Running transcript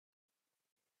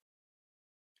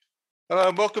Hello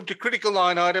and welcome to Critical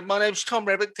Line Item. My name's Tom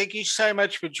Rabbit. Thank you so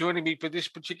much for joining me for this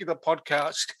particular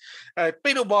podcast. It's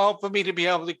been a while for me to be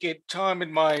able to get time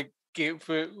in the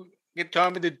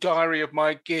diary of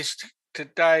my guest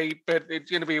today, but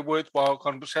it's going to be a worthwhile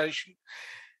conversation.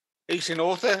 He's an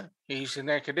author, he's an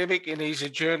academic, and he's a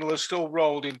journalist all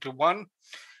rolled into one.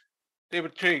 There were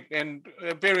two, and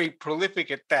very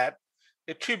prolific at that.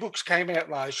 The two books came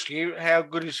out last year, How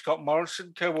Good Is Scott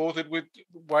Morrison, co-authored with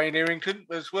Wayne Errington,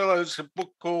 as well as a book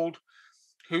called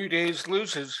Who Dares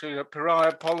Losers,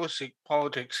 Pariah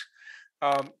Politics,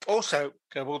 also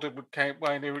co-authored with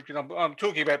Wayne Errington. I'm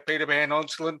talking about Peter Van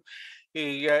Onselen.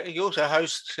 He also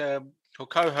hosts or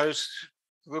co-hosts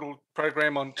a little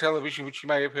program on television, which you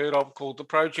may have heard of, called The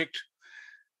Project,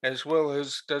 as well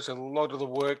as does a lot of the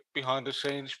work behind the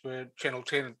scenes for Channel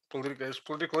 10 as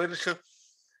political editor.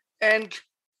 And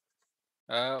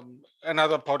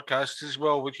another podcast as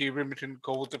well with Hugh Rimerton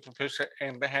called The Professor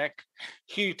and the Hack.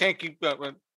 Hugh, thank you.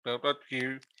 Not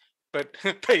Hugh, but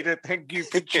Peter, thank you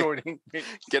for joining me.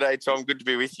 G'day, Tom. Good to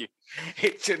be with you.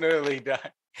 It's an early day.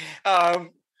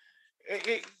 The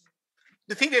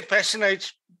thing that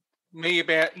fascinates me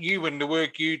about you and the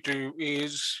work you do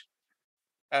is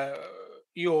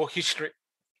your history.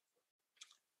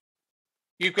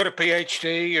 You've got a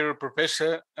PhD, you're a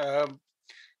professor.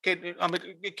 Can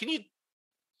you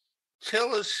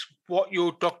tell us what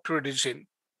your doctorate is in?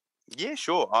 Yeah,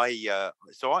 sure. I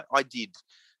did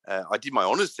my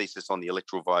honours thesis on the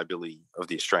electoral viability of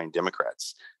the Australian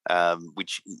Democrats,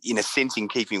 which, in a sense, in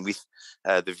keeping with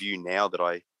the view now that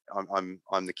I'm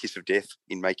the kiss of death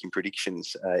in making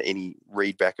predictions. Any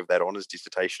read back of that honours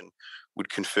dissertation would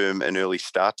confirm an early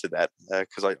start to that,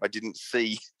 because I didn't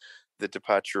see the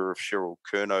departure of Cheryl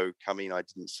Kernot coming. I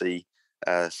didn't see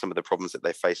some of the problems that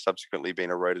they faced subsequently being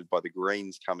eroded by the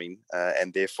Greens coming,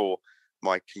 and therefore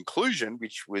my conclusion,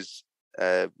 which was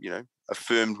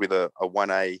affirmed with a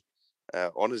 1A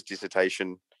honours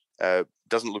dissertation,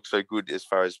 doesn't look so good as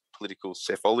far as political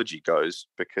cephology goes,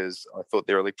 because I thought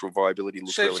their electoral viability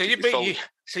looked relatively solid.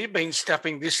 So you've been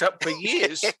stuffing this up for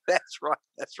years. That's right.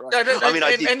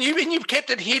 And you've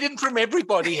kept it hidden from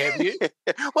everybody, have you?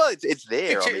 Well, it's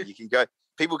there. You can go.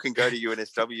 People can go to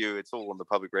UNSW. It's all on the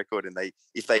public record, and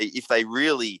if they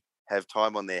really have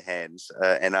time on their hands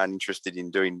and aren't interested in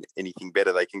doing anything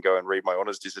better, they can go and read my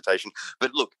honours dissertation.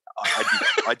 But look,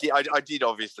 I did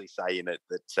obviously say in it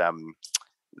that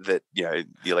the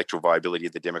electoral viability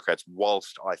of the Democrats,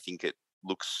 whilst I think it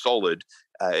looks solid,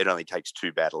 it only takes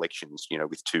two bad elections,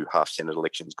 with two half-Senate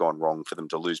elections gone wrong for them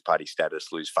to lose party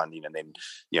status, lose funding, and then,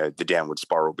 the downward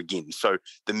spiral begins. So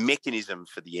the mechanism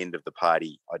for the end of the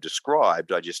party I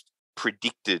described, I just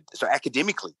predicted. So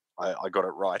academically, I got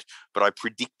it right, but I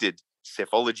predicted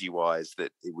cephology-wise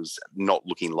that it was not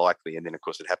looking likely. And then, of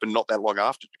course, it happened not that long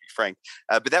after, to be frank.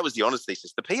 But that was the honours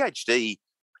thesis. The PhD,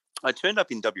 I turned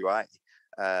up in WA,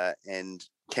 and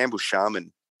Campbell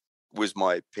Sharman was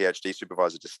my PhD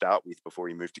supervisor to start with before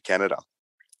he moved to Canada.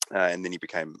 And then he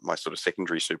became my sort of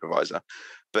secondary supervisor.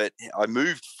 But I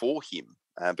moved for him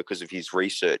because of his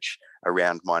research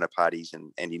around minor parties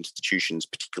and institutions,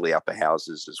 particularly upper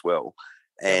houses as well.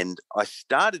 And I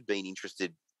started being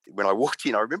interested when I walked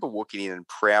in. I remember walking in and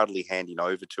proudly handing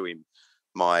over to him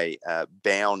my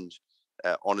bound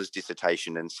honours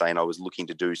dissertation and saying I was looking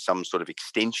to do some sort of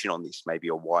extension on this, maybe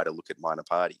a wider look at minor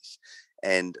parties.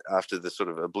 And after the sort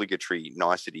of obligatory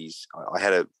niceties, I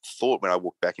had a thought when I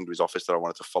walked back into his office that I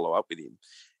wanted to follow up with him,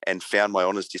 and found my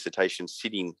honours dissertation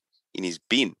sitting in his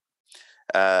bin.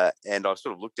 And I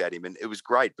sort of looked at him, and it was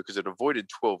great because it avoided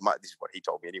 12 months. This is what he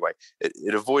told me anyway.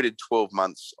 It avoided 12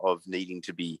 months of needing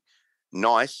to be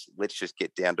nice. Let's just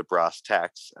get down to brass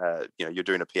tacks. You're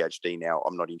doing a PhD now.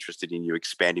 I'm not interested in you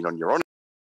expanding on your honours.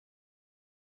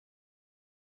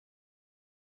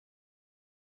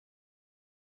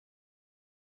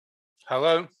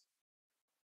 Hello?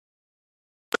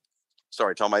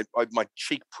 Sorry, Tom. My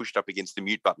cheek pushed up against the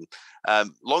mute button.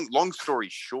 Long story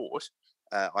short,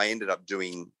 I ended up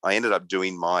doing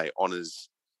my honours,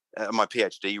 my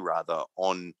PhD rather,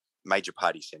 on major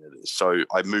party senators. So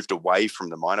I moved away from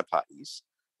the minor parties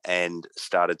and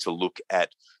started to look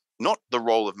at not the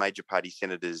role of major party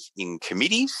senators in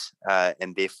committees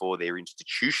and therefore their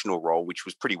institutional role, which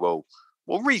was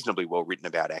reasonably well written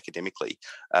about academically.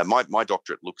 My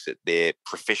doctorate looks at their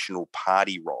professional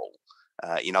party role.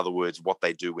 In other words, what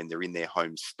they do when they're in their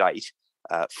home state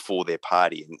for their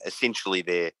party. And essentially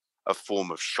they're a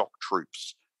form of shock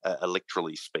troops,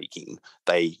 electorally speaking.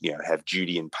 They have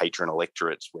duty and patron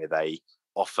electorates where they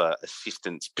offer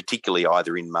assistance, particularly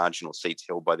either in marginal seats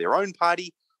held by their own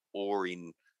party or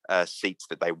in seats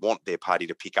that they want their party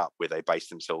to pick up, where they base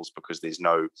themselves because there's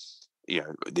no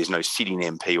there's no sitting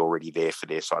MP already there for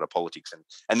their side of politics.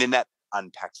 And then that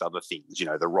unpacks other things,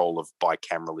 the role of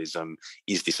bicameralism.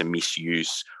 Is this a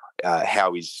misuse?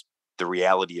 How is the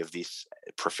reality of this,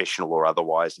 professional or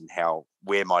otherwise, and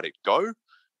where might it go?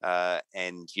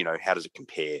 And how does it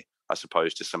compare, I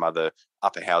suppose, to some other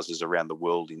upper houses around the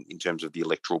world in terms of the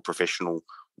electoral professional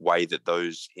way that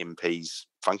those MPs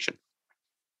function?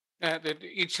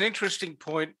 It's an interesting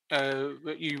point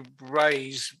that you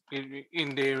raise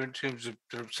in there in terms of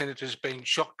the senators being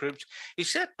shock troops.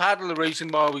 Is that part of the reason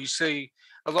why we see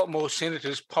a lot more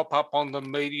senators pop up on the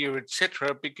media,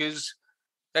 etc., because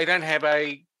they don't have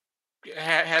a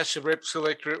House of Reps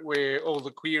electorate where all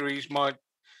the queries might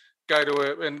go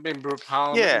to a member of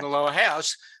parliament in the lower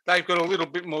house? They've got a little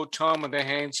bit more time on their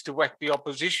hands to whack the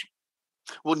opposition.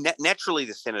 Well, naturally,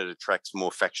 the Senate attracts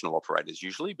more factional operators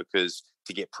usually, because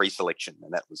to get pre-selection,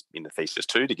 and that was in the thesis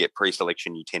too, to get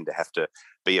pre-selection, you tend to have to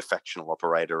be a factional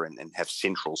operator and have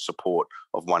central support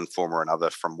of one form or another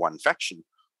from one faction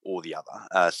or the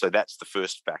other. So that's the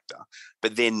first factor.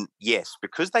 But then, yes,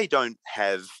 because they don't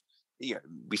have,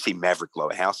 we see maverick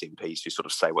lower house MPs who sort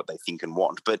of say what they think and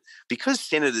want, but because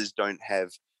senators don't have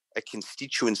a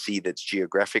constituency that's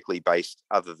geographically based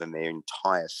other than their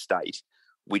entire state,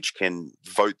 which can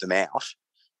vote them out,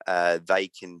 they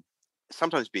can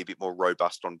sometimes be a bit more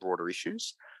robust on broader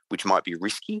issues, which might be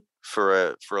risky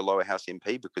for a lower house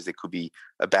MP because there could be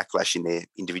a backlash in their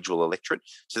individual electorate.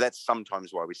 So that's sometimes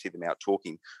why we see them out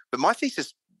talking. But my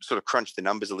thesis sort of crunched the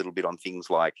numbers a little bit on things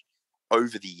like,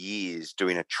 over the years,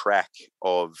 doing a track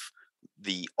of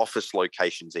the office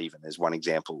locations, even as one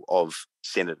example, of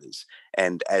senators.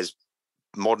 And as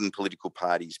modern political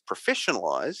parties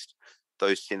professionalised,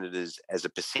 those senators, as a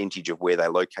percentage of where they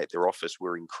locate their office,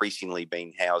 were increasingly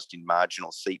being housed in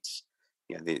marginal seats.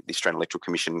 The Australian Electoral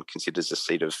Commission considers a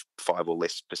seat of 5% or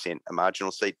less a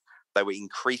marginal seat. They were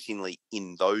increasingly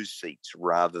in those seats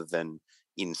rather than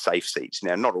in safe seats.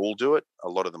 Now, not all do it. A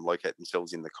lot of them locate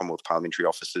themselves in the Commonwealth parliamentary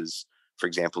offices, for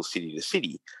example, city to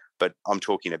city. But I'm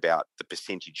talking about the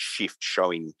percentage shift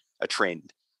showing a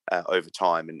trend over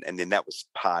time. And then that was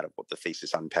part of what the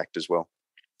thesis unpacked as well.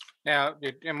 Now,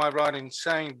 am I right in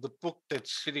saying the book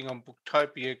that's sitting on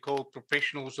Booktopia called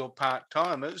Professionals or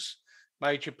Part-Timers,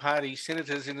 Major Party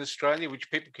Senators in Australia, which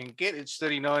people can get, it's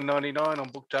 $39.99 on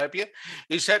Booktopia.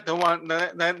 Is that the one,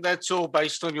 that's all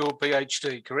based on your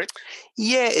PhD, correct?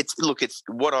 Yeah, it's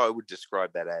what I would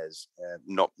describe that as,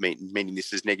 not meaning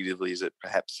this as negatively as it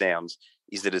perhaps sounds,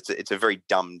 is that it's a very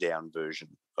dumbed down version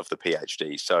of the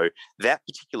PhD. So that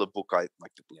particular book,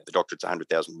 the doctorate's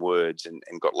 100,000 words and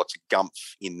got lots of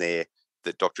gumph in there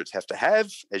that doctorates have to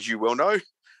have, as you well know.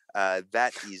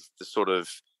 That is the sort of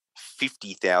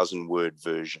 50,000 word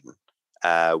version,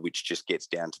 which just gets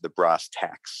down to the brass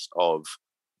tacks of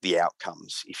the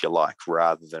outcomes, if you like,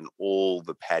 rather than all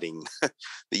the padding that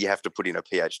you have to put in a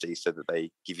PhD so that they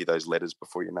give you those letters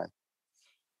before your name.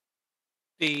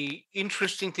 The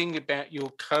interesting thing about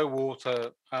your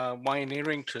co-author, Wayne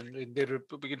Errington,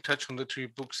 we can touch on the two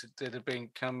books that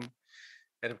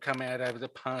have come out over the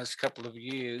past couple of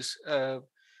years. How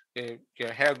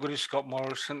Good is Scott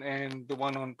Morrison, and the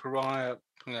one on pariah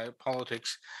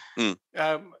politics.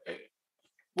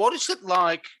 What is it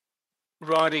like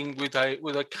writing with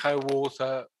a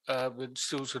co-author that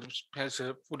still sort of has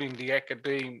a foot in the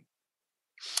academe?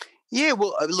 Yeah,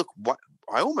 well, look,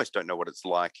 I almost don't know what it's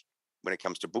like when it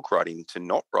comes to book writing to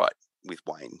not write with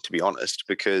Wayne, to be honest,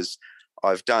 because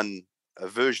I've done a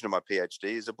version of my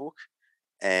PhD as a book,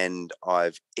 and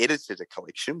I've edited a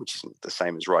collection, which isn't the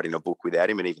same as writing a book without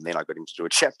him, and even then I got him to do a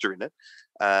chapter in it.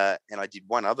 And I did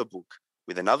one other book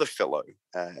with another fellow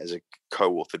as a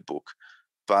co-authored book.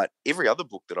 But every other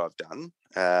book that I've done,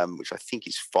 which I think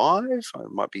is 5, I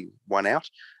might be one out,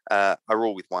 are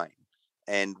all with Wayne.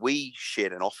 And we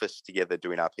shared an office together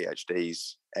doing our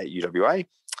PhDs at UWA.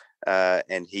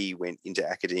 And he went into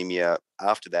academia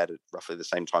after that at roughly the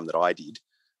same time that I did.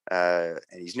 And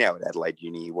he's now at Adelaide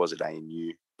Uni. He was at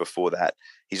ANU before that.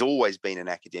 He's always been an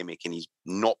academic, and he's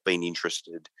not been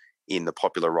interested in the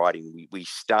popular writing. We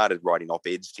started writing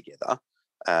op-eds together,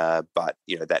 but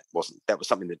that was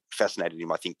something that fascinated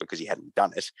him, I think, because he hadn't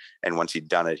done it. And once he'd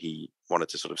done it, he wanted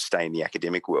to sort of stay in the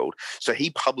academic world. So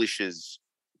he publishes,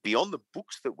 beyond the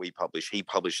books that we publish, he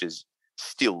publishes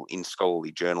still in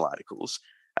scholarly journal articles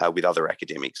with other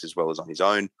academics as well as on his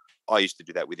own. I used to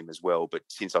do that with him as well, but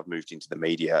since I've moved into the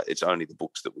media, it's only the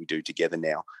books that we do together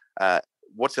now.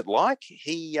 What's it like?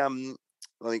 I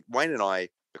think Wayne and I,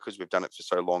 because we've done it for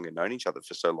so long and known each other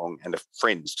for so long, and are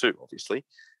friends too, obviously,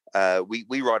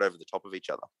 we write over the top of each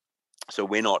other. So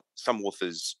we're not, some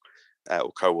authors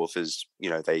or co-authors,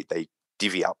 they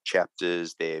divvy up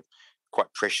chapters, they're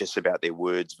quite precious about their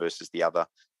words versus the other.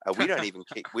 We don't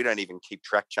even keep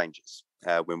track changes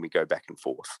when we go back and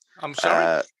forth. I'm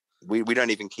sorry. We don't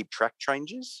even keep track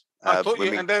changes. I thought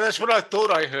and that's what I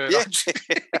thought I heard. Yeah,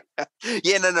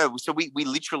 yeah, no. So we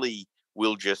literally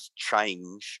will just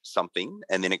change something,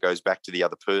 and then it goes back to the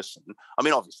other person. I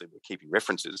mean, obviously we're keeping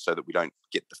references so that we don't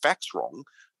get the facts wrong,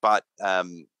 but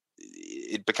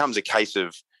it becomes a case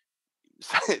of,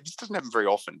 this doesn't happen very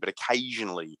often, but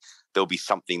occasionally there'll be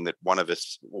something that one of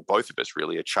us, or both of us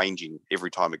really, are changing every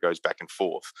time it goes back and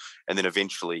forth. And then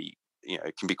eventually,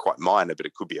 it can be quite minor, but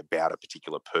it could be about a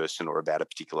particular person or about a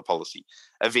particular policy.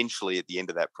 Eventually, at the end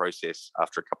of that process,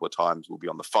 after a couple of times, we'll be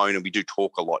on the phone, and we do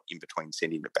talk a lot in between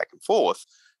sending it back and forth.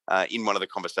 In one of the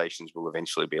conversations, we'll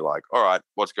eventually be like, all right,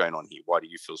 what's going on here? Why do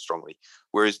you feel strongly?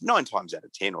 Whereas 9 times out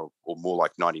of 10, or more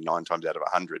like 99 times out of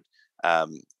 100,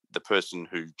 the person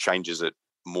who changes it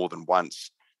more than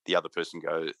once, the other person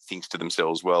thinks to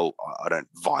themselves, well, I don't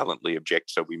violently object,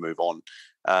 so we move on.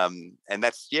 And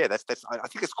that's I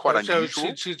think it's quite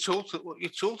unusual. So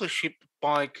it's authorship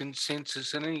by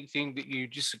consensus, and anything that you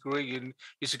disagree in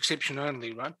is exception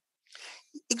only, right?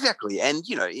 Exactly. And,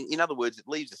 in other words, it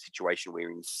leaves a situation where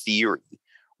in theory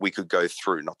we could go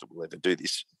through, not that we'll ever do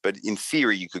this, but in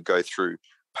theory you could go through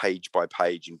page by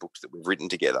page in books that we've written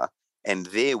together, and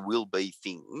there will be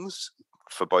things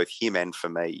for both him and for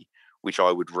me which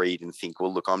I would read and think,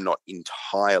 well, look, I'm not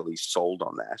entirely sold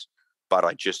on that, but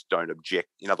I just don't object.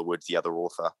 In other words, the other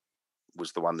author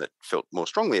was the one that felt more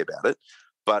strongly about it,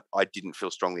 but I didn't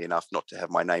feel strongly enough not to have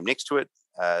my name next to it.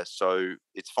 So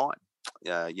it's fine,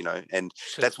 and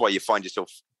that's why you find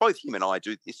yourself, both him and I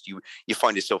do this, you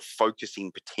find yourself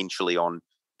focusing potentially on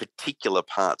particular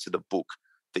parts of the book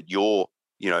that you're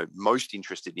most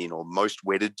interested in or most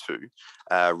wedded to,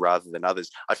 rather than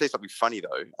others. I'll tell you something funny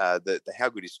though. The How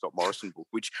Good is Scott Morrison book,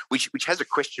 which has a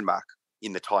question mark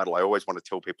in the title. I always want to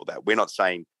tell people that we're not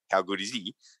saying how good is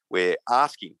he, we're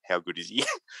asking how good is he,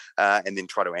 and then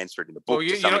try to answer it in the book.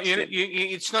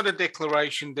 It's not a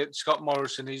declaration that Scott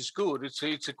Morrison is good.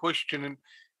 It's a question and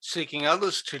seeking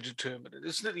others to determine it,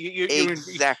 isn't it?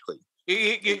 Exactly.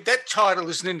 That title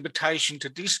is an invitation to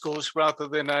discourse rather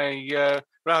than a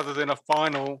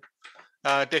final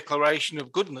declaration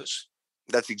of goodness.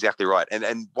 That's exactly right.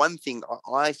 And one thing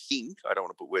I think, I don't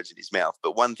want to put words in his mouth,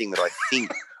 but one thing that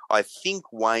I think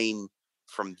Wayne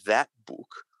from that book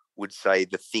would say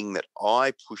the thing that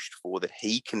I pushed for, that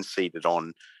he conceded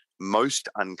on most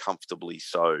uncomfortably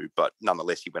so, but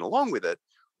nonetheless he went along with it,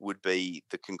 would be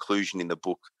the conclusion in the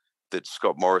book that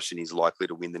Scott Morrison is likely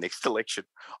to win the next election.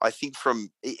 I think from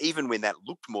even when that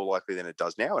looked more likely than it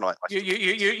does now, and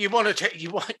you want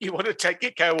to take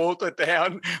your co-author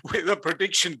down with a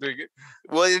prediction, do you?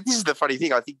 Well, this is the funny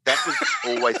thing. I think that was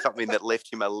always something that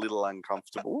left him a little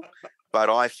uncomfortable, but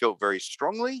I felt very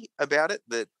strongly about it.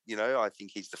 That I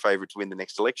think he's the favourite to win the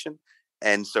next election,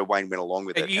 and so Wayne went along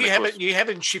with it. You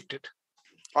haven't shifted.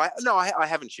 I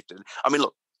haven't shifted. I mean,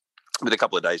 look, with a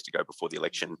couple of days to go before the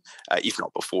election, if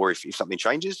not before, if something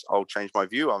changes, I'll change my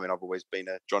view. I mean, I've always been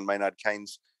a John Maynard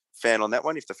Keynes fan on that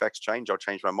one. If the facts change, I'll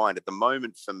change my mind. At the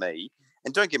moment, for me,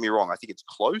 and don't get me wrong, I think it's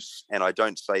close, and I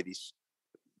don't say this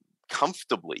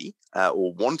comfortably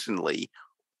or wantonly,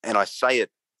 and I say it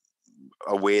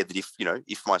aware that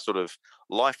if my sort of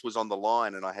life was on the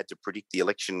line and I had to predict the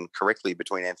election correctly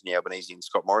between Anthony Albanese and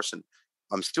Scott Morrison,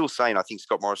 I'm still saying I think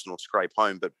Scott Morrison will scrape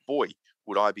home, but boy,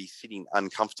 would I be sitting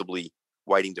uncomfortably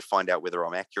waiting to find out whether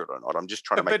I'm accurate or not. I'm just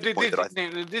trying to make the point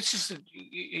that this is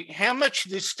how much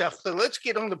of this stuff. So let's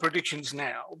get on the predictions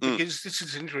now, because this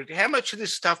is interesting. How much of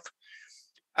this stuff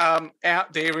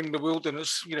out there in the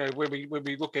wilderness, when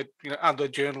we look at other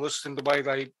journalists and the way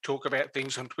they talk about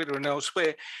things on Twitter and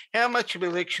elsewhere, how much of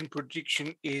election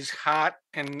prediction is heart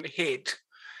and head?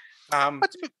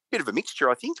 It's a bit of a mixture,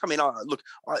 I think. I mean,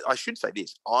 I should say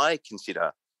this. I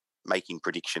consider making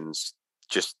predictions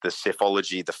just the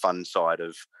psephology, the fun side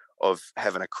of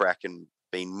having a crack and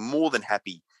being more than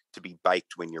happy to be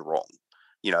baked when you're wrong.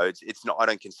 It's not. I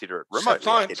don't consider it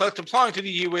remotely. So applying to the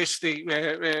US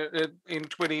in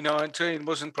 2019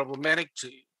 wasn't problematic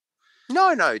to you.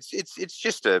 No. It's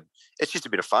just a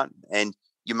bit of fun, and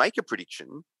you make a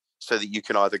prediction so that you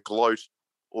can either gloat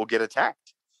or get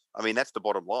attacked. I mean, that's the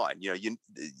bottom line.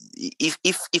 If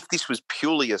this was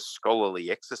purely a scholarly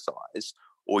exercise,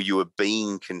 or you were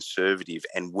being conservative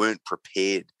and weren't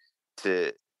prepared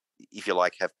to, if you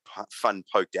like, have fun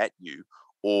poked at you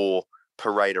or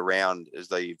parade around as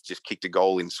though you've just kicked a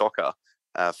goal in soccer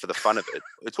for the fun of it.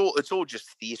 It's all just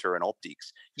theatre and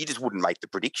optics. You just wouldn't make the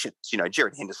predictions.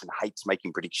 Gerard Henderson hates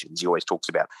making predictions. He always talks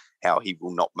about how he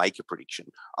will not make a prediction.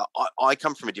 I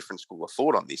come from a different school of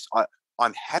thought on this.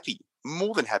 I'm happy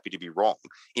more than happy to be wrong.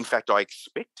 In fact, I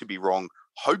expect to be wrong,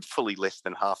 hopefully less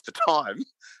than half the time,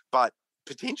 but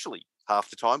potentially half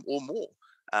the time or more.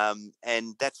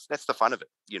 And that's the fun of it.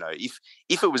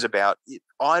 If it was about,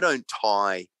 I don't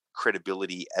tie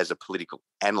credibility as a political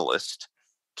analyst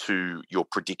to your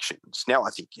predictions. Now, I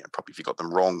think, probably if you got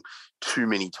them wrong too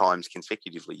many times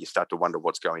consecutively, you start to wonder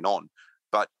what's going on.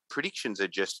 But predictions are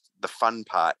just the fun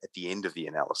part at the end of the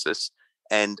analysis,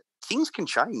 and things can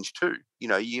change too.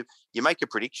 You make a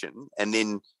prediction and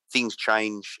then things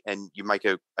change and you make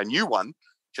a new one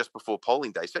just before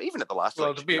polling day. So even at the last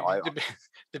election,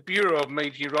 the Bureau of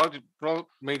Meteorology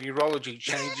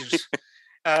changes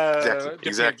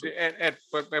exactly. At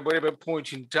whatever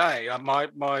point in day.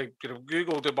 My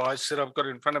Google device that I've got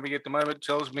in front of me at the moment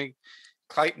tells me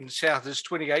Clayton South is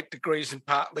 28 degrees and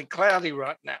partly cloudy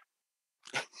right now.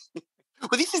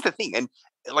 Well, this is the thing, and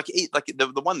like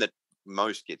the one that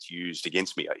most gets used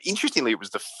against me. Interestingly, it was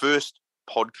the first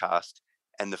podcast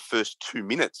and the first 2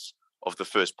 minutes of the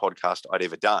first podcast I'd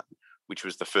ever done, which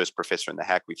was the first Professor in the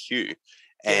Hack with Hugh.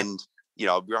 And,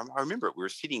 I remember it. We were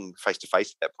sitting face to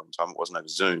face at that point in time. It wasn't over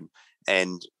Zoom.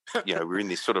 And, we were in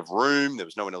this sort of room. There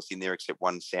was no one else in there except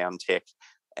one sound tech.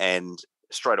 And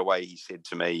straight away he said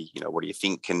to me, what do you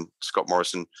think? Can Scott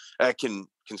Morrison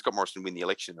win the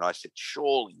election? And I said,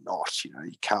 surely not.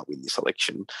 You can't win this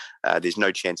election. There's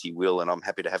no chance he will. And I'm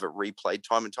happy to have it replayed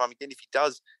time and time again if he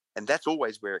does. And that's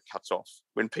always where it cuts off,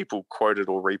 when people quote it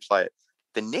or replay it.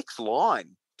 The next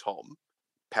line, Tom,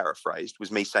 paraphrased, was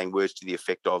me saying words to the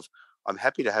effect of, I'm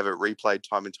happy to have it replayed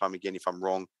time and time again if I'm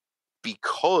wrong,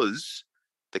 because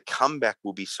the comeback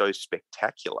will be so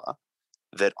spectacular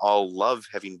that I'll love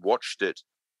having watched it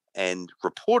and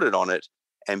reported on it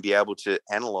and be able to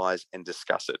analyze and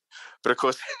discuss it. But of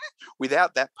course,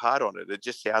 without that part on it, it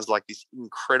just sounds like this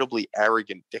incredibly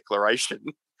arrogant declaration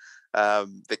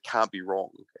that can't be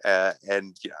wrong.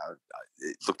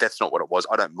 Look, that's not what it was.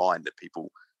 I don't mind that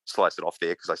people slice it off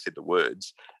there because I said the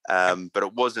words. But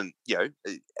it wasn't,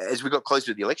 as we got closer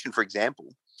to the election, for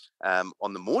example,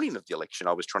 on the morning of the election,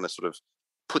 I was trying to sort of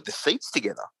put the seats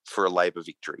together for a Labor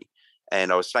victory.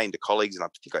 And I was saying to colleagues, and I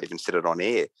think I even said it on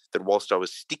air, that whilst I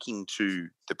was sticking to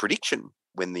the prediction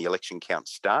when the election count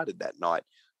started that night,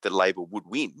 that Labor would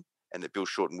win and that Bill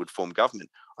Shorten would form government,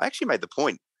 I actually made the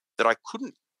point that I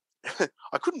couldn't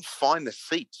find the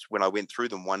seats when I went through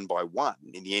them one by one.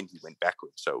 In the end, he went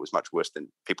backwards, so it was much worse than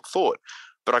people thought.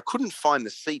 But I couldn't find the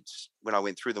seats when I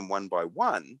went through them one by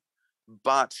one,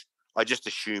 but I just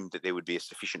assumed that there would be a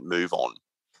sufficient move on,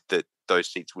 that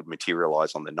those seats would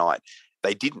materialise on the night.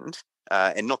 They didn't,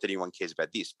 and not that anyone cares about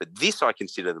this, but this I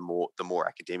consider the more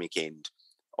academic end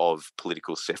of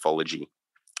political psephology.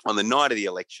 On the night of the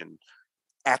election,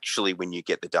 actually, when you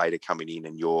get the data coming in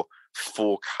and you're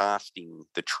forecasting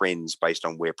the trends based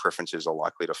on where preferences are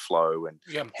likely to flow and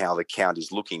how the count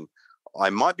is looking, I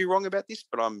might be wrong about this,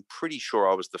 but I'm pretty sure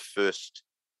I was the first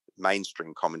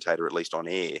mainstream commentator, at least on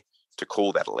air, to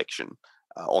call that election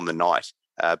on the night.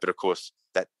 But of course,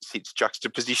 that sits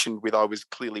juxtapositioned with I was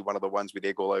clearly one of the ones with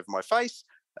egg all over my face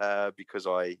because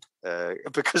I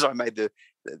made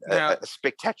a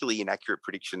spectacularly inaccurate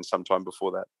prediction sometime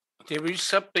before that. There is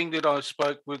something that I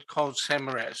spoke with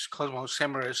Cosmo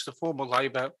Samaras, the former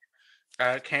Labor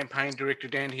campaign director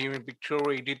down here in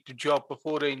Victoria. He did the job for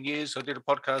 14 years. I did a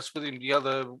podcast with him the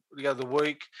other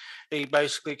week. He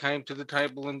basically came to the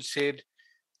table and said,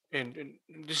 and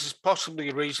this is possibly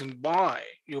a reason why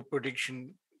your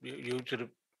prediction, you're sort of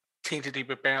tentative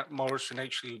about Morrison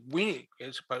actually winning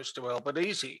as opposed to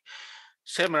Albanese.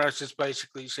 Samaras has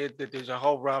basically said that there's a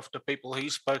whole raft of people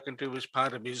he's spoken to as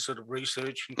part of his sort of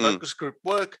research and focus group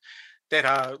work that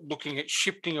are looking at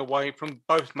shifting away from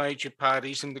both major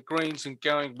parties and the Greens and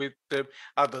going with the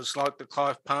others like the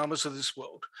Clive Palmers of this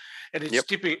world. And it's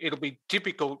it'll be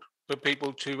difficult for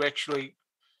people to actually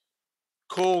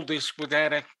call this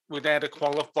without a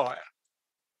qualifier.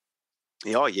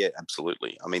 Oh, yeah,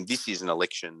 absolutely. I mean, this is an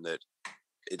election that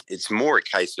it's more a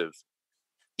case of,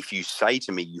 if you say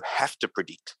to me, you have to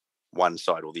predict one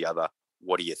side or the other,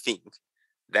 what do you think?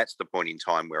 That's the point in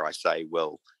time where I say,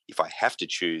 well, if I have to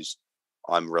choose,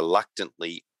 I'm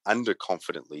reluctantly,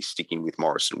 underconfidently sticking with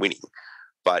Morrison winning.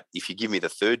 But if you give me the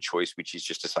third choice, which is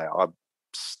just to say, I'm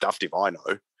stuffed if I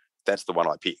know, that's the one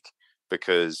I pick,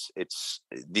 because it's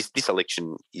this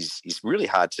election is really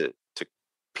hard to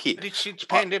pick. But it's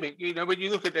pandemic. When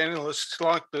you look at analysts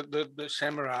like the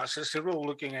Samaras, they're all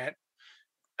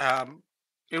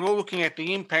looking at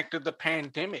the impact of the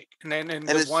pandemic, and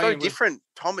it's so different,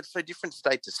 Tom. It's so different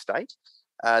state to state.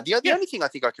 The only thing I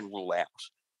think I can rule out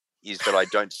is that I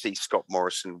don't see Scott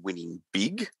Morrison winning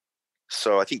big.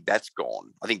 So I think that's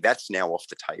gone. I think that's now off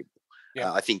the table.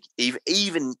 Yeah. I think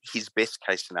even his best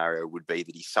case scenario would be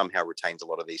that he somehow retains a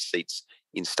lot of these seats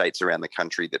in states around the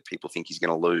country that people think he's going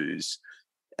to lose,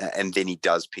 and then he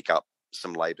does pick up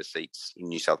some Labor seats in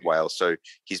New South Wales. So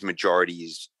his majority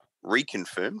is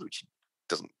reconfirmed, which he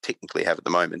doesn't technically have at the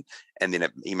moment, and then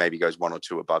he maybe goes one or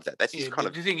two above that. That's his kind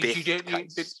of the thing best is,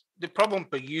 case. the problem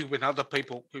for you and other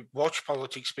people who've watched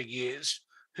politics for years,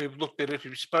 who've looked at it,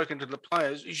 who've spoken to the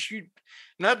players, is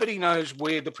nobody knows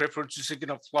where the preferences are going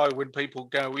to flow when people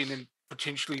go in and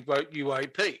potentially vote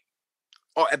UAP.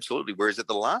 Oh, absolutely. Whereas at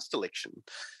the last election,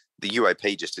 the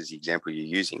UAP, just as the example you're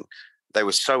using, they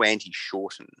were so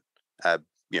anti-Shorten,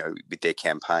 with their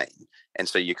campaign. And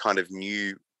so you kind of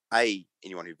knew, A,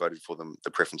 anyone who voted for them,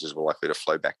 the preferences were likely to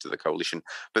flow back to the coalition.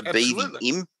 But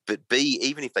Absolutely. B,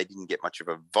 even if they didn't get much of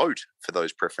a vote for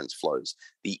those preference flows,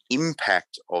 the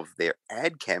impact of their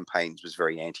ad campaigns was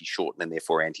very anti-Shorten and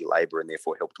therefore anti-Labor and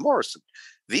therefore helped Morrison.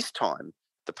 This time,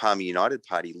 the Palmer United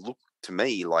Party looked to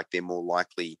me like they're more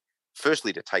likely,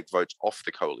 firstly, to take votes off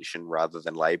the coalition rather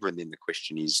than Labor. And then the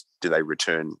question is, do they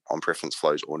return on preference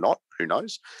flows or not? Who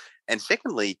knows? And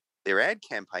secondly, their ad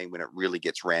campaign, when it really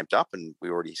gets ramped up, and we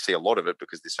already see a lot of it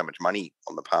because there's so much money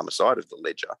on the Palmer side of the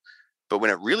ledger, but when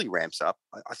it really ramps up,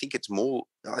 I think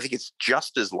it's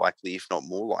just as likely, if not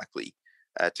more likely,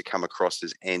 to come across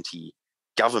as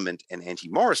anti-government and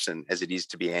anti-Morrison as it is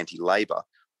to be anti-Labor,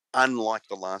 unlike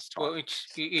the last time.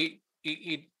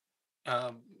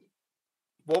 Well,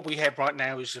 what we have right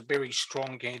now is a very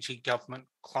strong anti-government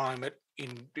climate,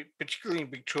 particularly in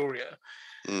Victoria.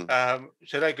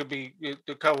 So they could be,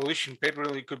 the coalition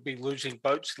federally could be losing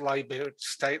votes, Labor at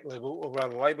state level, or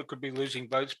rather Labor could be losing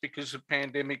votes because of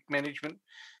pandemic management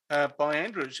by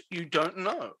Andrews. You don't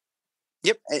know.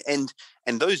 Yep, and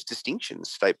those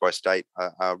distinctions, state by state,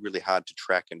 are really hard to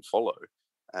track and follow,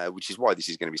 which is why this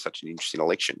is going to be such an interesting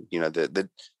election.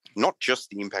 Not just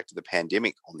the impact of the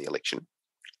pandemic on the election,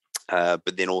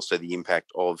 but then also the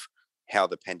impact of how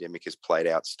the pandemic has played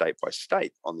out state by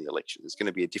state on the election. It's going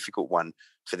to be a difficult one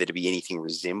for there to be anything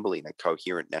resembling a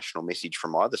coherent national message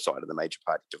from either side of the major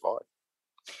party divide.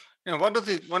 Now, one of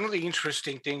the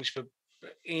interesting things for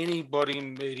anybody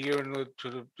in media, and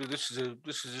this is a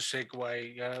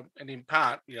segue, and in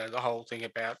part, the whole thing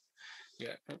about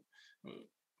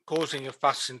causing a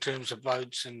fuss in terms of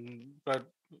votes and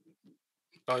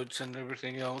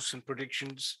everything else and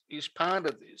predictions is part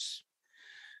of this.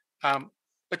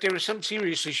 But there are some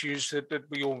serious issues that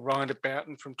we all write about,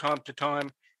 and from time to time,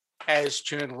 as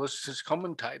journalists, as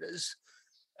commentators,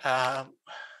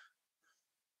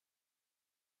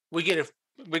 we get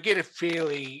a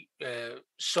fairly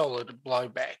solid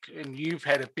blowback, and you've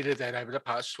had a bit of that over the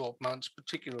past 12 months,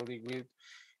 particularly with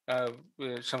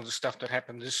some of the stuff that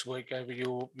happened this week over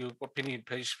your opinion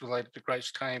piece related to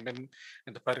Grace Tame and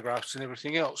the photographs and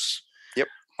everything else. Yep.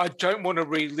 I don't want to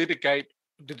relitigate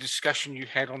the discussion you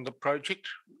had on the project.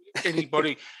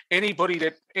 Anybody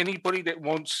that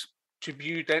wants to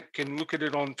view that can look at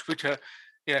it on Twitter,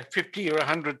 50 or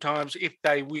 100 times if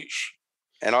they wish.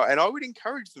 And I would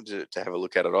encourage them to have a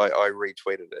look at it. I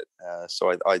retweeted it,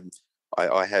 so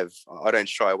I don't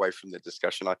shy away from the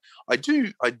discussion. I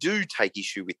do take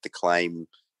issue with the claim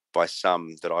by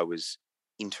some that I was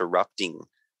interrupting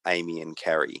Amy and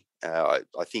Carrie. I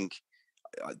think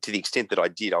to the extent that I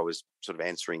did, I was sort of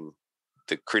answering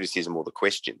the criticism or the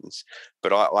questions,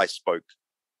 but I spoke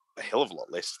a hell of a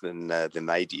lot less than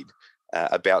they did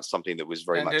about something that was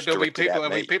very much directed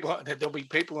at me. There'll be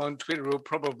people on Twitter who'll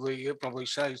probably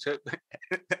say so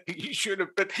you should have.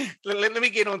 But let me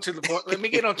get on to the point. Let me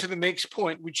get on to the next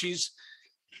point, which is,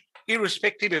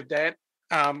 irrespective of that,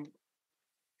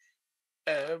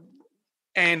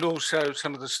 and also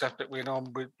some of the stuff that went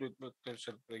on with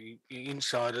sort of the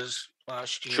insiders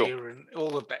last year. Sure. And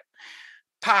all of that.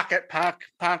 Park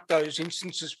those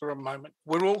instances for a moment.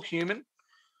 We're all human,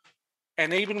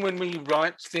 and even when we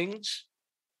write things,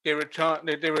 there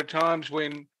are times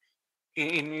when,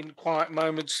 in quiet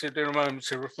moments, there are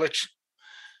moments of reflection.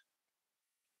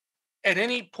 At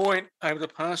any point over the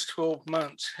past 12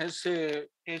 months, has there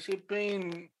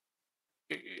been,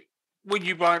 when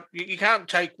you write, you can't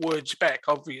take words back,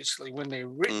 obviously, when they're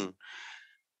written,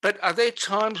 but are there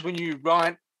times when you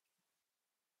write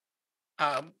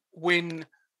when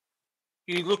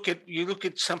you look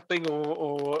at something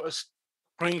or a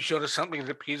screenshot of something that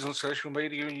appears on social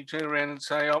media and you turn around and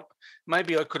say, oh,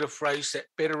 maybe I could have phrased that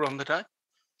better on the day?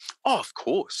 Oh, of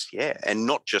course, yeah. And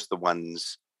not just the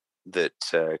ones that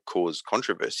cause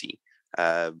controversy,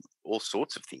 all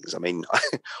sorts of things. I mean,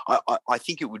 I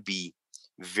think it would be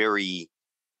very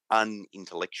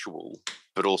unintellectual,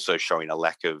 but also showing a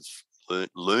lack of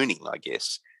learning, I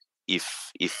guess,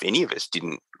 if any of us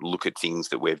didn't look at things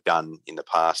that we've done in the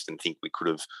past and think we could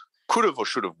have or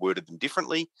should have worded them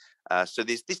differently. So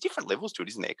there's different levels to it,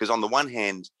 isn't there? Because on the one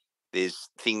hand, there's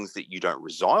things that you don't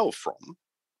resile from,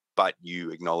 but you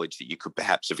acknowledge that you could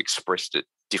perhaps have expressed it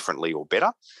differently or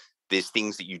better. There's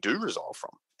things that you do resile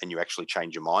from and you actually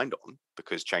change your mind on,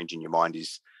 because changing your mind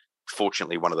is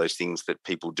fortunately one of those things that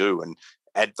people do.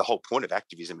 And the whole point of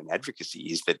activism and advocacy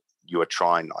is that you are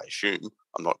trying, I assume,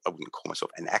 I wouldn't call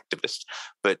myself an activist,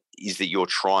 but is that you're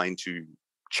trying to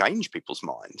change people's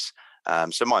minds.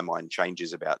 So my mind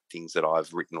changes about things that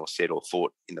I've written or said or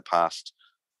thought in the past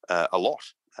a lot.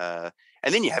 And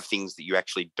then you have things that you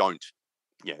actually don't,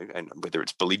 and whether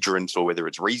it's belligerent or whether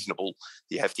it's reasonable,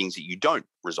 you have things that you don't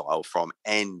resile from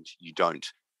and you don't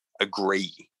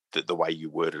agree that the way you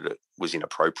worded it was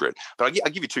inappropriate. But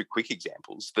I'll give you two quick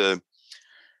examples. The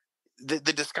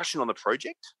discussion on the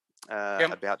project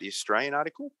about the Australian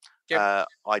article,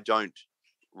 I don't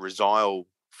resile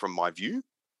from my view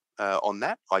on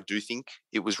that. I do think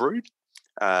it was rude,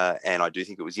 and I do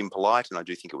think it was impolite, and I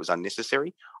do think it was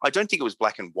unnecessary. I don't think it was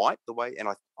black and white the way, and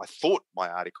I thought my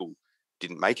article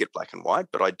didn't make it black and white,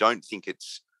 but I don't think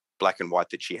it's black and white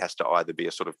that she has to either be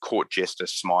a sort of court jester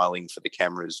smiling for the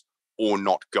cameras or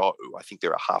not go. I think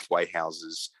there are halfway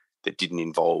houses that didn't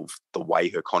involve the way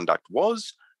her conduct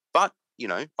was. But,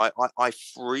 I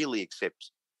freely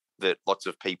accept that lots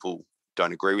of people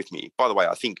don't agree with me. By the way,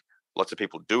 I think lots of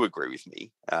people do agree with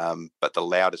me, but the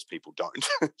loudest people don't.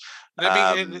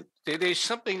 There's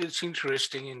something that's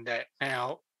interesting in that.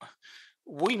 Now,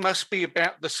 we must be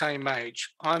about the same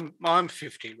age. I'm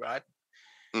 50, right?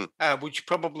 Which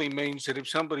probably means that if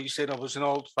somebody said I was an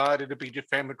old fart, it'd be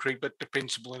defamatory but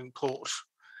defensible in court.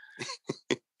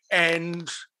 And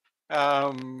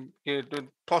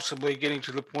possibly getting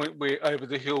to the point where over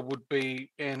the hill would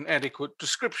be an adequate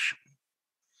description.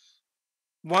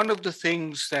 One of the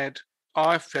things that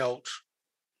I felt,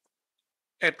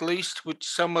 at least with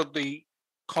some of the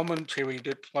commentary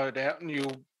that flowed out, and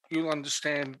you'll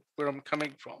understand where I'm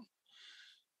coming from,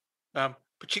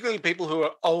 particularly people who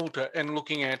are older and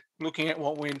looking at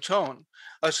what went on.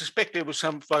 I suspect there were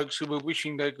some folks who were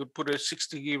wishing they could put a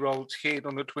 60-year-old's head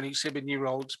on a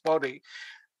 27-year-old's body.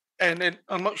 And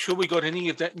I'm not sure we got any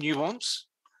of that nuance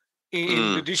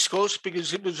in the discourse,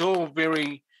 because it was all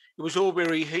very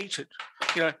heated.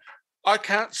 I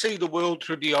can't see the world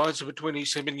through the eyes of a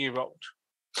 27-year-old.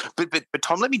 But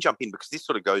Tom, let me jump in, because this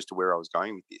sort of goes to where I was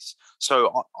going with this.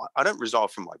 So I don't resile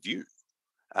from my view.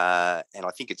 And I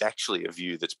think it's actually a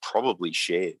view that's probably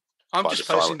shared. I'm just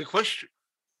posing the question.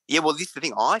 Yeah, well, this is the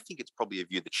thing. I think it's probably a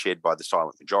view that's shared by the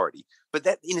silent majority. But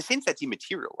that, in a sense, that's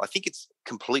immaterial. I think it's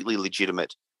completely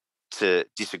legitimate to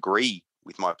disagree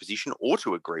with my position or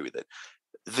to agree with it.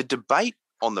 The debate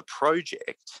on the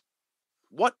project,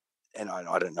 and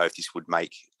I don't know if this would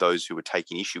make those who were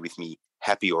taking issue with me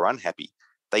happy or unhappy,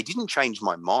 they didn't change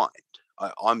my mind.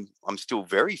 I'm still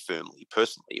very firmly,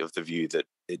 personally, of the view that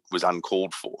it was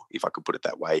uncalled for, if I could put it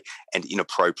that way, and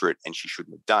inappropriate, and she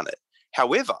shouldn't have done it.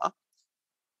 However,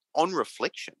 on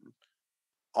reflection,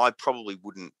 I probably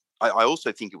wouldn't. I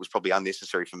also think it was probably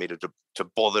unnecessary for me to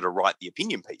bother to write the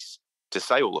opinion piece to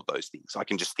say all of those things. I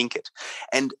can just think it.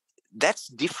 And that's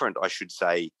different, I should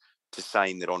say, to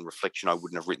saying that on reflection I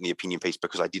wouldn't have written the opinion piece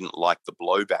because I didn't like the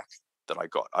blowback that I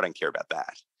got. I don't care about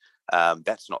that.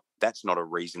 That's not a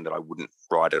reason that I wouldn't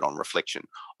write it on reflection.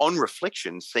 On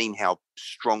reflection, seeing how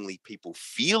strongly people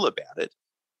feel about it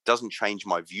doesn't change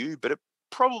my view, but it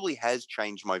probably has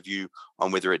changed my view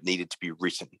on whether it needed to be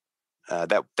written.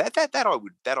 That I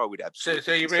would absolutely.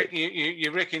 So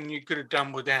you reckon you could have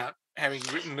done without having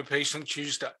written the piece on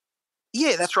Tuesday?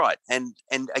 Yeah, that's right. And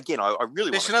again, I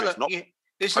really want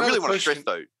to stress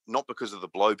though, not because of the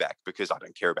blowback, because I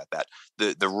don't care about that.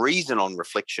 The reason on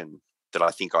reflection that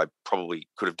I think I probably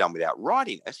could have done without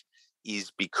writing it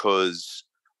is because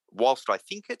whilst I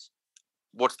think it,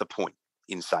 what's the point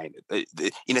in saying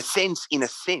it? In a sense,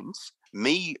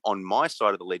 me on my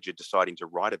side of the ledger deciding to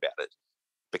write about it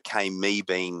became me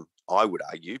being, I would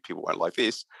argue, people won't like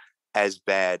this, as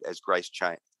bad as Grace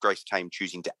Tame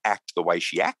choosing to act the way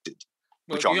she acted,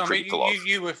 which I'm critical of.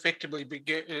 You effectively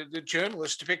the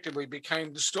journalist effectively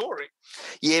became the story.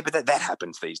 Yeah, but that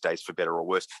happens these days, for better or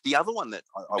worse. The other one that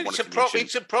I wanted to mention,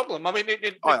 it's a problem. I mean,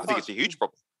 I think it's a huge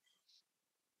problem.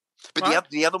 But right?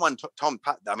 the other one, Tom,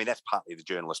 I mean, that's partly the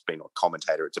journalist being a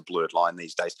commentator. It's a blurred line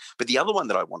these days. But the other one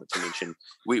that I wanted to mention,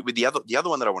 the other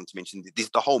one that I wanted to mention,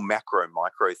 the whole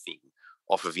macro-micro thing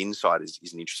off of Inside is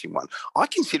an interesting one. I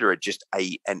consider it just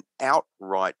an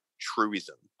outright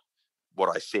truism, what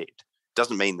I said.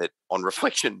 Doesn't mean that on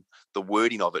reflection, the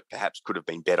wording of it perhaps could have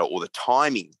been better, or the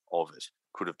timing of it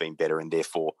could have been better, and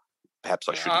therefore perhaps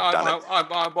I shouldn't have done it.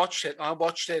 I watched it. I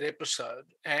watched that episode,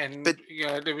 and But,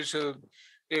 there was a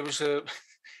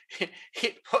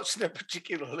it wasn't a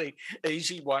particularly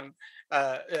easy one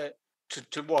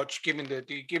to watch, given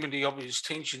the obvious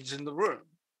tensions in the room.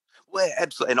 Well,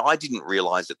 absolutely. And I didn't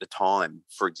realise at the time,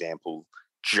 for example,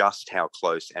 just how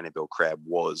close Annabelle Crabb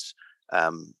was,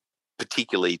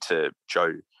 particularly to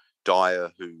Joe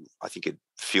Dyer, who I think had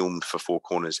filmed for Four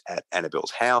Corners at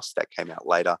Annabelle's house. That came out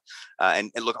later.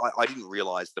 And look, I didn't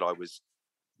realise that I was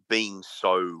being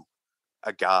so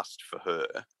aghast for her.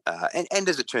 And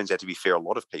as it turns out, to be fair, a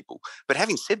lot of people. But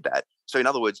having said that, so in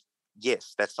other words,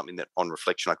 yes, that's something that on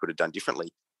reflection I could have done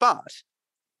differently. But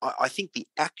I think the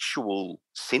actual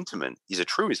sentiment is a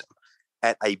truism.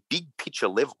 At a big picture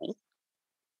level,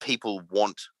 people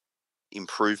want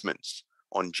improvements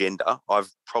on gender. I've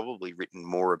probably written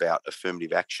more about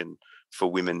affirmative action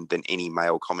for women than any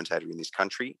male commentator in this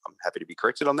country. I'm happy to be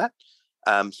corrected on that.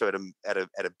 So at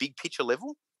a big picture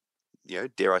level,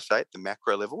 dare I say it, the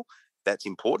macro level, that's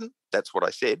important. That's what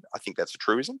I said. I think that's a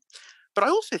truism. But I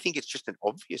also think it's just an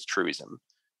obvious truism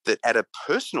that at a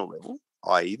personal level,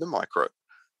 i.e. the micro,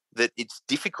 that it's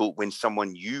difficult when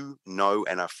someone you know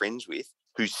and are friends with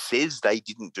who says they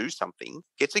didn't do something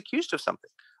gets accused of something.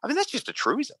 I mean, that's just a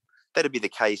truism. That'd be the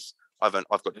case. I've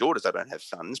got daughters, I don't have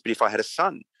sons, but if I had a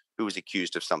son who was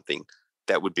accused of something,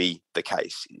 that would be the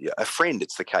case. A friend,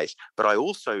 it's the case. But I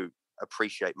also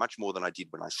appreciate much more than I did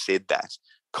when I said that.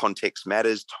 Context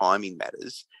matters, timing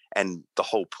matters, and the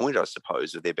whole point, I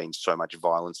suppose, of there being so much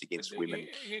violence against women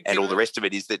and all the rest of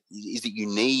it is that you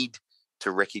need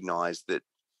to recognise that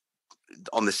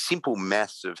on the simple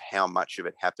maths of how much of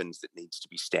it happens that needs to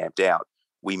be stamped out,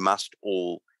 we must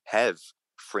all have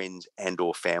friends and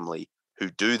or family who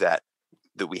do that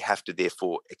we have to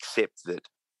therefore accept that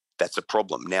that's a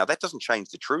problem. Now, that doesn't change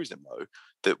the truism, though,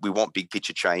 that we want big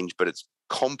picture change, but it's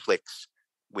complex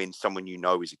when someone you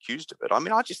know is accused of it. I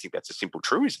mean, I just think that's a simple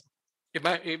truism.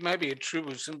 It may be a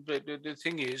truism, but the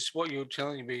thing is, what you're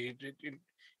telling me,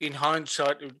 in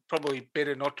hindsight, it's probably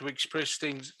better not to express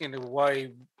things in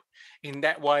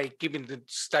that way, given the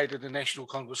state of the national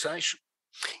conversation.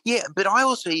 Yeah, but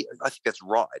I think that's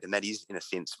right, and that is, in a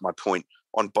sense, my point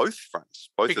on both fronts,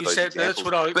 both of those examples.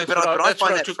 I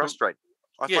find that frustrating.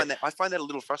 I find that a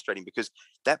little frustrating because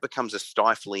that becomes a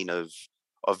stifling of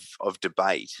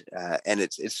debate, and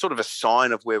it's sort of a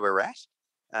sign of where we're at.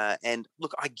 And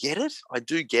look, I get it, I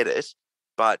do get it,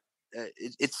 but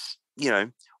it's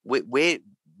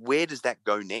where does that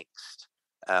go next?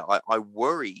 I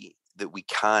worry that we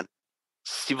can't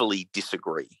civilly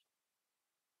disagree.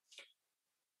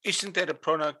 Isn't that a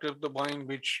product of the way in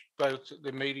which both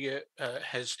the media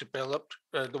has developed,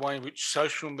 the way in which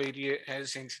social media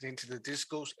has entered into the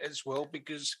discourse as well?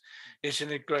 Because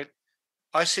isn't it great?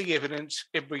 I see evidence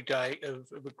every day of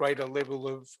a greater level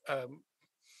of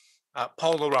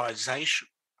polarization,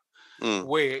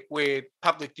 where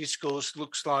public discourse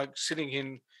looks like sitting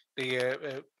in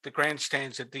the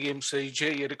grandstands at the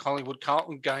MCG at a Collingwood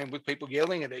Carlton game with people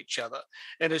yelling at each other,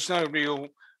 and there's no real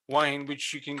way in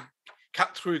which you can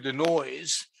cut through the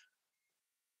noise.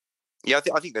 Yeah,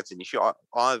 I think that's an issue.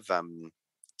 I've fallen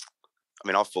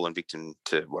victim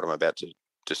to what I'm about to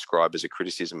describe as a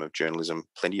criticism of journalism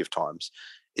plenty of times.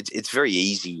 It's very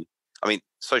easy. I mean,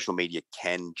 social media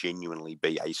can genuinely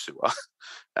be a sewer.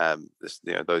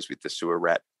 Those with the sewer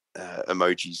rat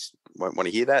emojis won't want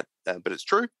to hear that, but it's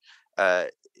true.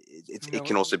 It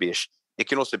can also be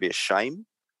a shame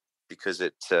because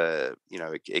it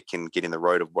can get in the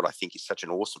road of what I think is such an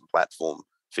awesome platform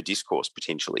for discourse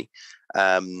potentially.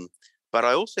 But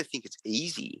I also think it's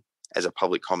easy as a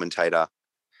public commentator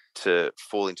to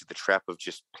fall into the trap of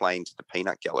just playing to the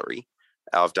peanut gallery.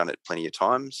 I've done it plenty of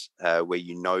times where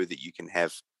you know that you can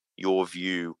have your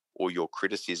view or your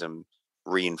criticism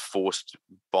reinforced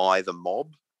by the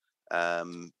mob,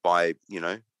 by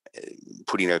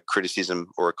putting a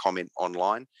criticism or a comment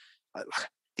online.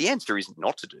 The answer is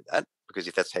not to do that, because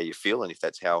if that's how you feel and if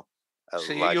that's how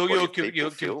you're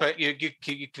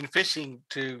confessing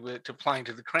to playing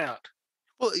to the crowd.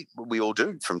 Well, we all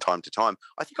do from time to time.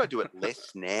 I think I do it less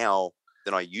now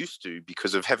than I used to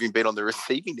because of having been on the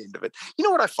receiving end of it. You know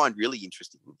what I find really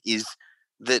interesting is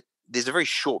that there's a very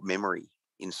short memory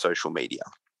in social media.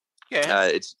 Yeah.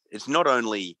 It's not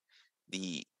only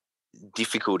the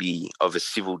difficulty of a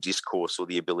civil discourse or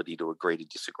the ability to agree to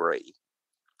disagree.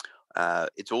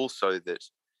 It's also that,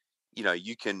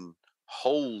 you can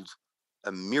hold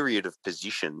a myriad of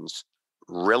positions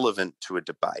relevant to a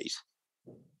debate,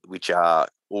 which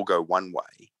all go one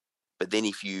way. But then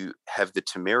if you have the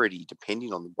temerity,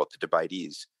 depending on what the debate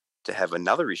is, to have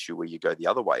another issue where you go the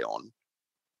other way on,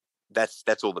 that's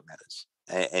all that matters.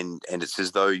 and it's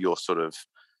as though you're sort of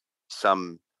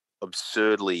some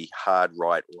absurdly hard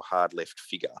right or hard left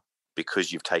figure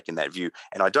because you've taken that view.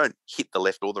 And I don't hit the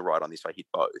left or the right on this; I hit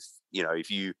both. You know,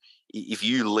 if you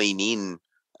lean in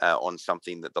on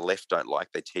something that the left don't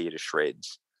like, they tear you to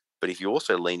shreds. But if you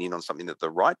also lean in on something that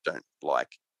the right don't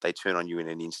like, they turn on you in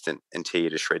an instant and tear you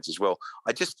to shreds as well.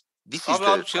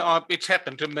 It's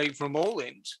happened to me from all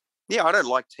ends. Yeah, I don't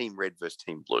like Team Red versus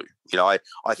Team Blue. You know,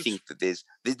 I think that there's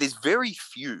very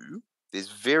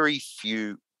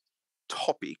few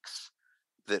topics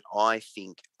that I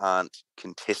think aren't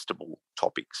contestable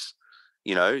topics.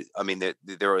 You know, I mean,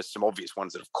 there are some obvious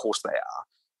ones that, of course, they are,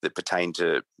 that pertain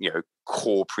to, you know,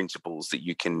 core principles that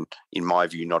you can, in my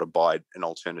view, not abide an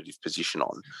alternative position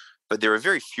on. But there are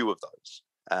very few of those.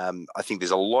 I think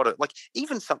there's a lot of, like,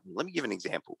 even something, let me give an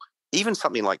example, even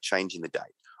something like changing the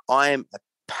date. I am a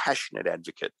passionate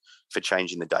advocate for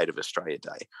changing the date of Australia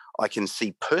Day. I can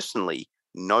see personally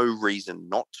no reason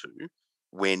not to,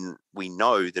 when we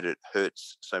know that it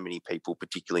hurts so many people,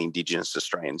 particularly Indigenous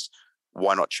Australians.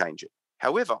 Why not change it?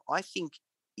 However, I think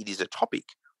it is a topic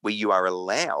where you are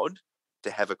allowed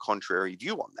to have a contrary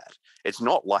view on that. It's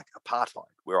not like apartheid,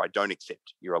 where I don't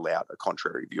accept you're allowed a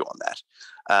contrary view on that.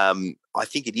 I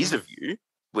think it is a view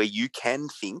where you can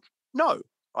think, no,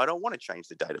 I don't want to change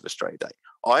the date of Australia Day.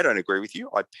 I don't agree with you.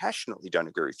 I passionately don't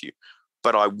agree with you.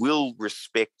 But I will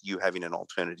respect you having an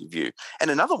alternative view.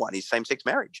 And another one is same-sex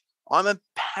marriage. I'm a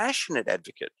passionate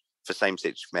advocate for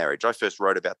same-sex marriage. I first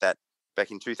wrote about that back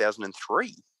in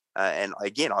 2003. And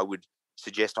again, I would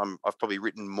suggest I've probably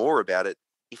written more about it,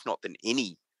 if not than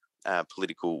any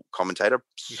political commentator,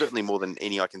 certainly more than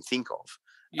any I can think of.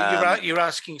 You're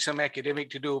asking some academic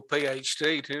to do a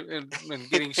PhD and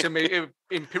getting some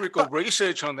empirical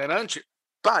research on that, aren't you?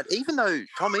 But even though,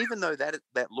 Tom,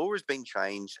 that law has been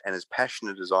changed, and as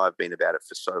passionate as I've been about it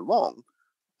for so long,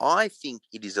 I think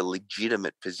it is a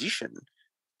legitimate position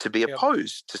to be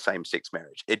opposed to same-sex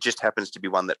marriage. It just happens to be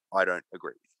one that I don't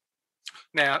agree with.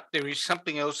 Now, there is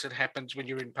something else that happens when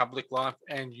you're in public life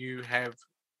and you have,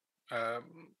 I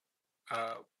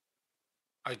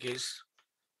guess,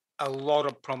 a lot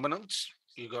of prominence.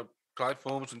 You've got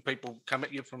platforms and people come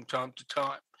at you from time to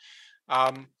time.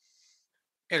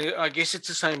 And I guess it's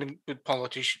the same with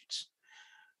politicians.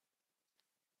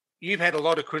 You've had a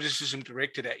lot of criticism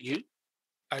directed at you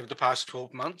over the past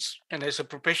 12 months. And as a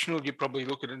professional, you probably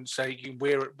look at it and say, you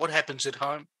wear it. What happens at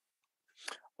home?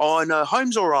 Oh, no,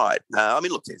 home's all right. I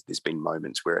mean, look, there's been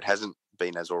moments where it hasn't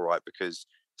been as all right, because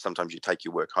sometimes you take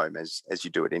your work home as you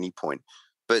do at any point.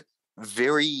 But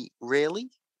very rarely,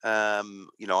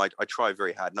 you know, I try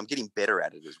very hard, and I'm getting better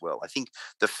at it as well. I think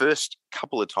the first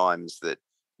couple of times that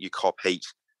you cop heat,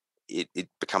 it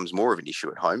becomes more of an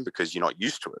issue at home because you're not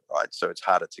used to it, right? So it's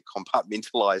harder to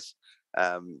compartmentalize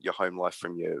your home life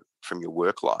from your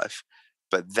work life.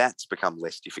 But that's become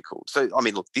less difficult. So, I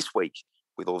mean, look, this week,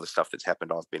 with all the stuff that's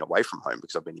happened, I've been away from home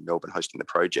because I've been in Melbourne hosting the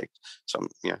project. So I'm,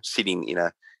 you know, sitting in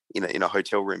a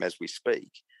hotel room as we speak.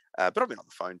 But I've been on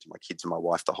the phone to my kids and my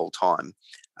wife the whole time.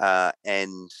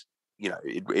 And, you know,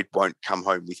 it won't come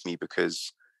home with me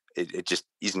because it just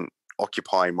isn't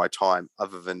occupying my time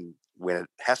other than when it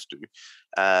has to.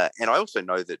 And I also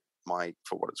know that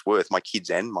for what it's worth, my kids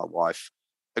and my wife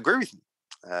agree with me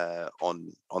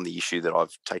on the issue that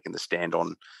I've taken the stand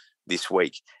on this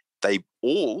week. I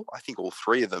think all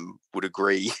three of them would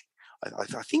agree.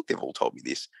 I think they've all told me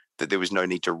this, that there was no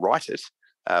need to write it,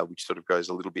 which sort of goes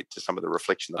a little bit to some of the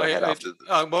reflection that I had after.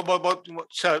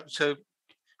 So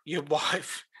your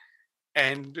wife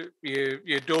and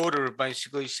your daughter have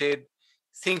basically said,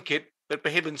 think it, but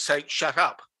for heaven's sake, shut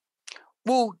up.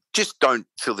 Well, just don't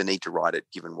feel the need to write it,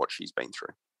 given what she's been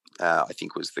through. I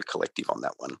think was the collective on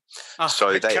that one.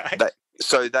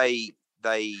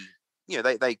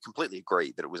 They completely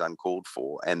agreed that it was uncalled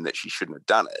for and that she shouldn't have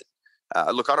done it.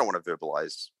 Look, I don't want to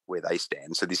verbalise where they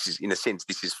stand. So this is, in a sense,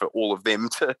 this is for all of them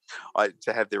to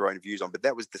have their own views on. But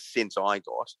that was the sense I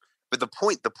got. But the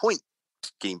point,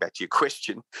 getting back to your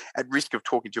question, at risk of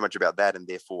talking too much about that and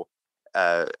therefore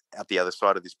out the other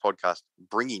side of this podcast,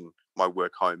 bringing my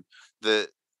work home, the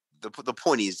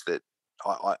point is that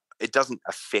it doesn't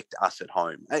affect us at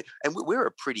home. And we're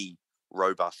a pretty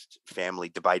robust family,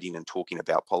 debating and talking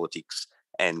about politics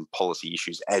and policy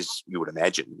issues, as you would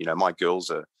imagine. You know, my girls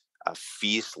are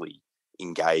fiercely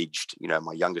engaged. You know,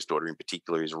 my youngest daughter in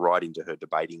particular is right into her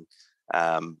debating.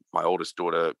 My oldest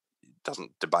daughter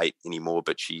doesn't debate anymore,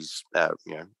 but she's,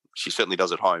 she certainly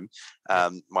does at home.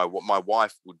 My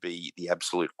wife would be the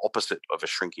absolute opposite of a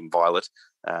shrinking violet.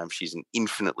 She's an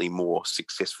infinitely more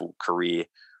successful career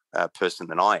person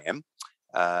than I am.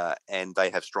 and they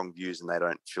have strong views and they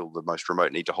don't feel the most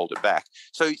remote need to hold it back.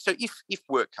 So if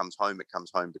work comes home, it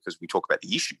comes home because we talk about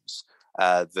the issues,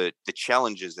 the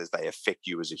challenges as they affect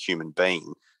you as a human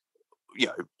being,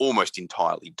 almost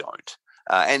entirely don't.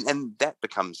 And that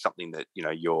becomes something that,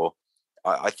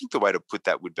 I think the way to put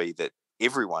that would be that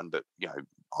everyone, but,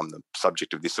 on the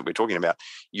subject of this that we're talking about,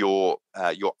 your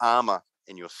armor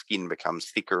and your skin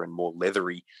becomes thicker and more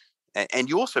leathery. And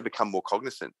you also become more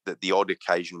cognizant that the odd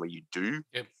occasion where you do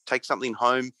take something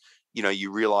home,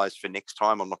 you realize for next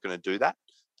time, I'm not going to do that.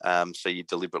 So you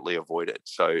deliberately avoid it.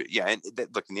 So, and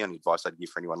look, and the only advice I'd give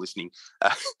for anyone listening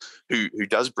who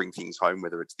does bring things home,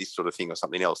 whether it's this sort of thing or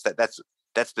something else, that's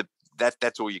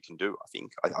all you can do, I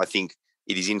think. I think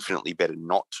it is infinitely better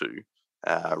not to,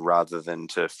 rather than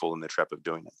to fall in the trap of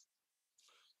doing it.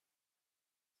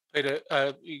 Peter,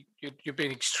 you've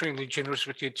been extremely generous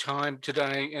with your time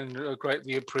today, and I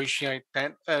greatly appreciate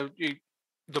that.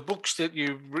 The books that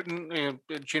you've written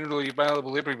are generally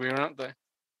available everywhere, aren't they?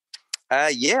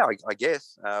 I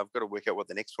guess. I've got to work out what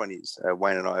the next one is.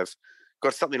 Wayne and I have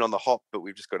got something on the hop, but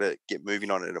we've just got to get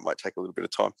moving on it. It might take a little bit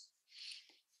of time.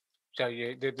 So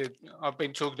I've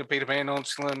been talking to Peter Van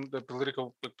Onselen, the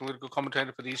political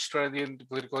commentator for the Australian, the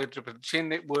political editor for the 10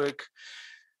 Network,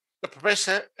 the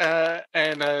professor,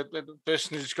 and the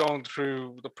person who's gone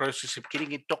through the process of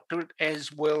getting a doctorate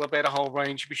as well, about a whole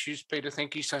range of issues. Peter,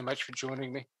 thank you so much for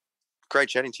joining me. Great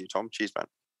chatting to you, Tom. Cheers,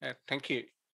 man. Thank you.